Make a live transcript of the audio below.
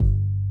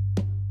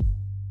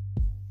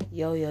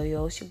Yo,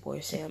 it's your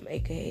boy Sam,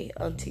 aka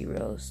Auntie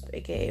Roast,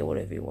 aka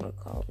whatever you want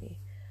to call me.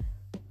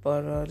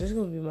 But this is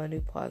gonna be my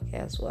new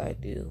podcast where I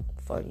do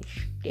funny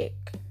shtick.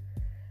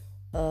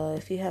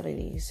 If you have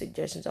any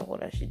suggestions on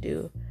what I should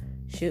do,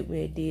 shoot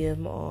me a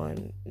DM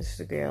on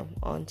Instagram,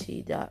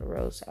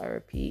 auntie.roast. I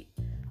repeat,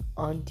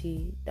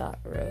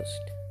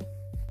 auntie.roast.